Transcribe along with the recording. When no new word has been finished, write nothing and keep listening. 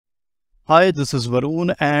Hi, this is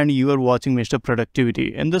Varun and you are watching Mr.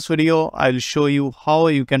 Productivity. In this video, I'll show you how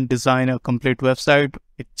you can design a complete website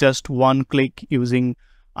with just one click using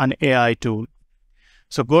an AI tool.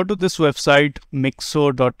 So go to this website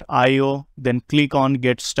mixo.io, then click on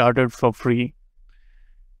Get Started for free.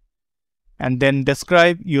 And then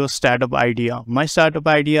describe your startup idea. My startup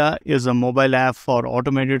idea is a mobile app for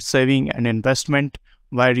automated saving and investment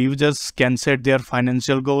where users can set their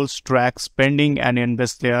financial goals, track spending, and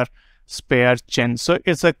invest their spare change. So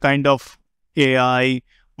it's a kind of AI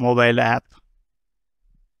mobile app.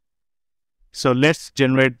 So let's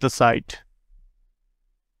generate the site.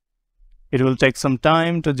 It will take some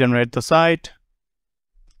time to generate the site.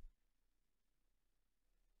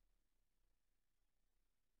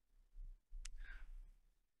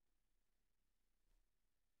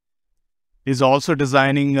 It is also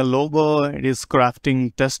designing a logo. It is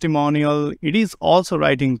crafting testimonial. It is also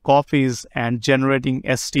writing copies and generating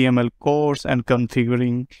HTML codes and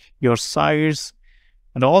configuring your sites,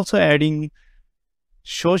 and also adding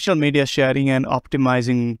social media sharing and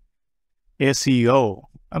optimizing SEO.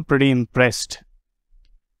 I'm pretty impressed.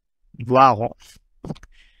 Wow.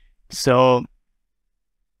 So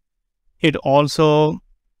it also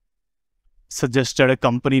suggested a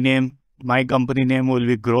company name. My company name will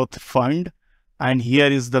be Growth Fund. And here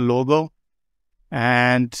is the logo.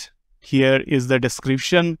 And here is the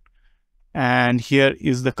description. And here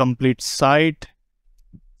is the complete site.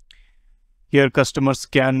 Here customers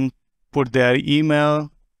can put their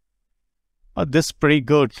email. Oh, this is pretty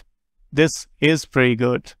good. This is pretty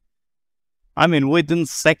good. I mean, within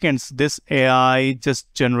seconds, this AI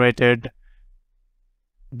just generated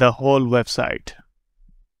the whole website.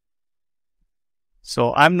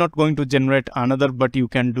 So I'm not going to generate another, but you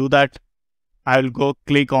can do that. I will go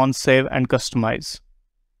click on Save and Customize.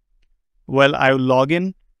 Well, I will log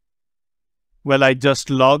in. Well, I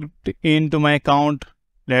just logged into my account.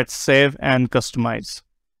 Let's save and customize.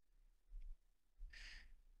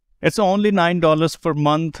 It's only $9 per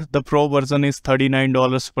month. The pro version is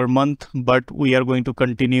 $39 per month, but we are going to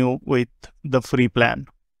continue with the free plan.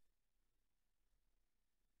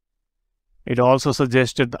 It also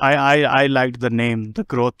suggested, I liked the name, the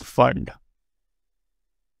Growth Fund.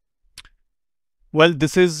 Well,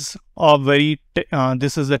 this is a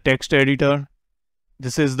this is a text editor.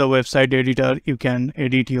 This is the website editor. You can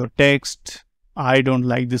edit your text. I don't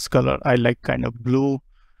like this color. I like kind of blue.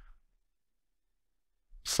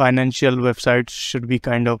 Financial websites should be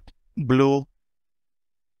kind of blue.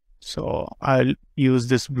 So I'll use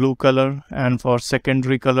this blue color, and for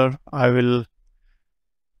secondary color, I will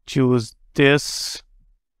choose this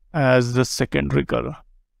as the secondary color.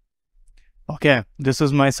 Okay, this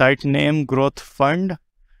is my site name, Growth Fund,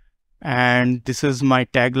 and this is my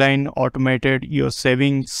tagline, automated your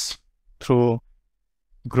savings through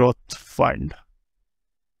Growth Fund.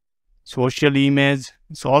 Social image,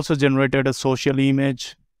 it's also generated a social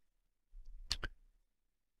image.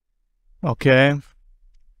 Okay,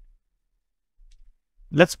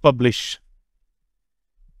 let's publish.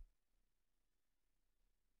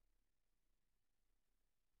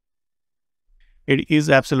 It is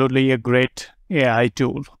absolutely a great AI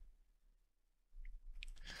tool.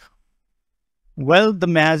 Well, the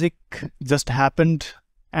magic just happened,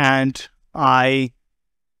 and it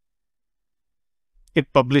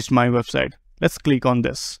published my website. Let's click on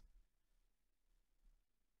this.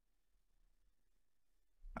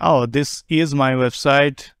 Oh, this is my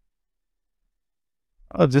website.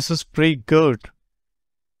 Oh, this is pretty good.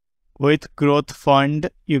 With Growth Fund,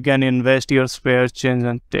 you can invest your spare change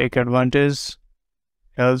and take advantage.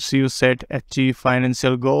 Helps you achieve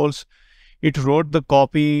financial goals. It wrote the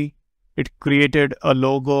copy. It created a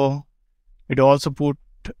logo. It also put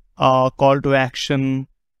a call to action.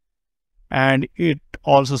 And it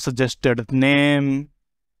also suggested a name.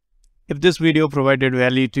 If this video provided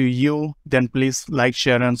value to you, then please like,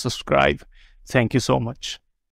 share, and subscribe. Thank you so much.